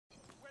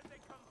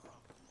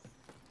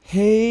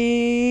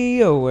Hey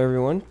yo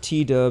everyone,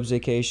 T-Dubs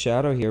aka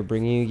Shadow here,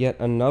 bringing you yet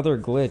another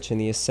glitch in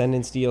the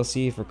Ascendance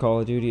DLC for Call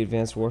of Duty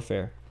Advanced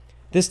Warfare.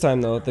 This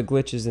time though, the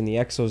glitch is in the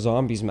Exo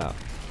Zombies map.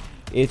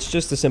 It's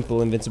just a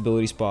simple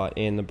invincibility spot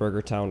in the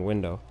Burger Town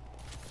window.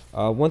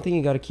 One thing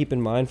you gotta keep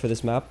in mind for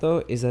this map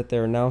though, is that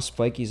there are now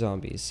spiky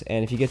zombies,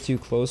 and if you get too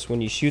close when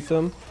you shoot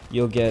them,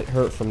 you'll get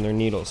hurt from their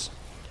needles.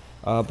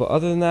 But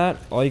other than that,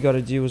 all you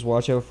gotta do is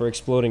watch out for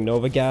exploding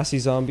Nova Gassy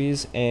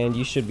zombies, and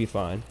you should be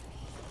fine.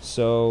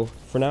 So,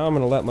 for now I'm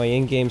going to let my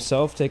in-game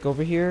self take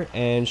over here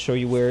and show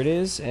you where it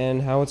is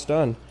and how it's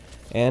done.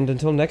 And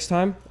until next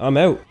time, I'm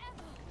out.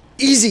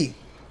 Easy!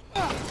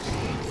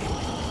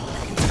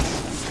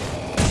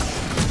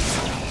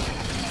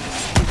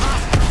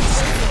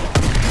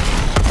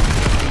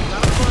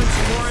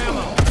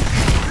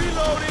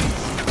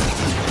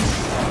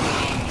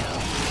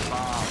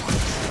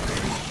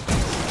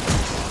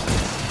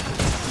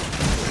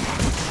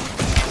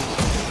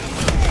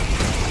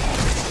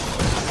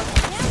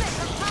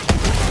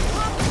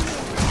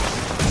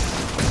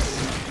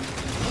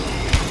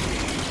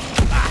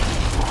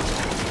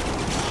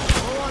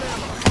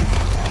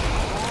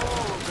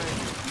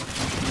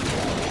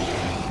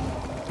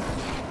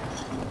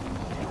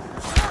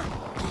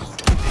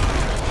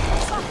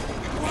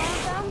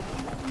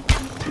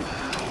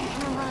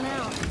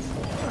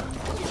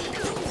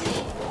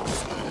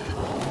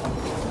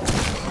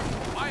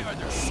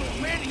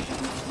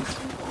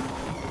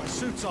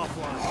 Suit's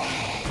offline.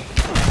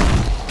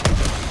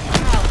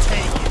 I'll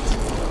take it.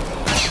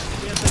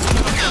 Can't think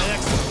enough of my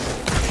exit.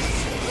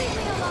 Leave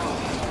me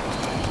alone.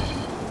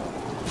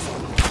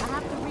 I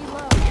have to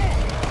reload.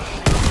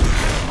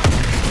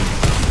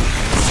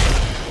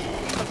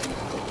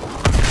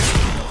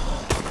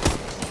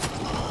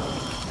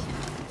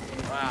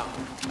 Wow.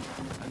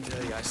 I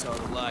tell you, I saw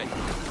the light.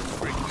 It's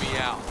freaking me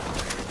out.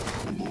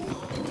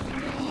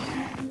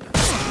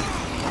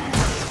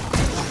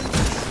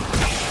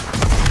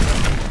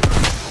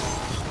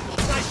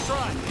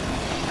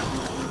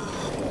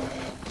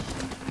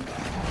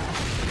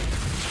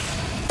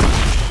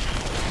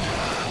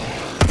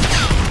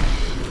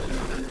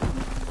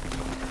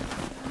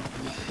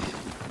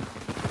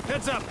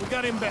 Heads up, we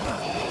got him back.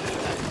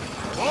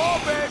 Oh,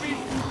 baby!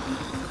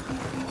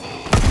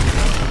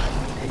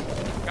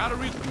 Gotta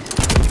reach.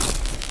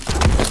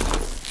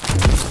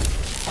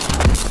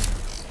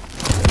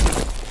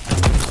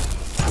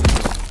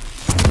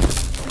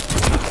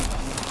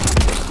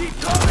 Keep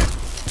coming!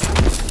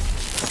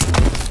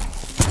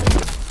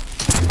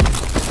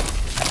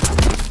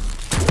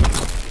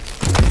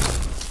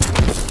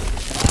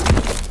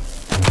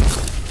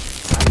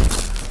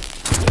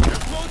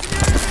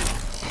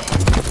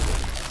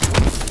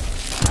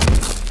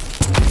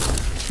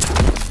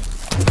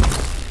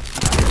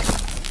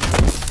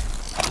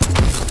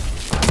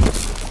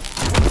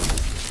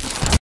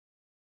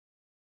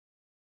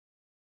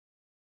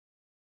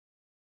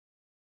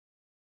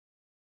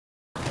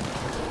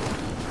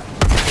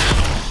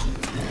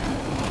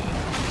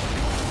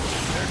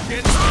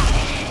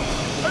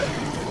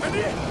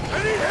 I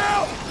need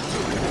help!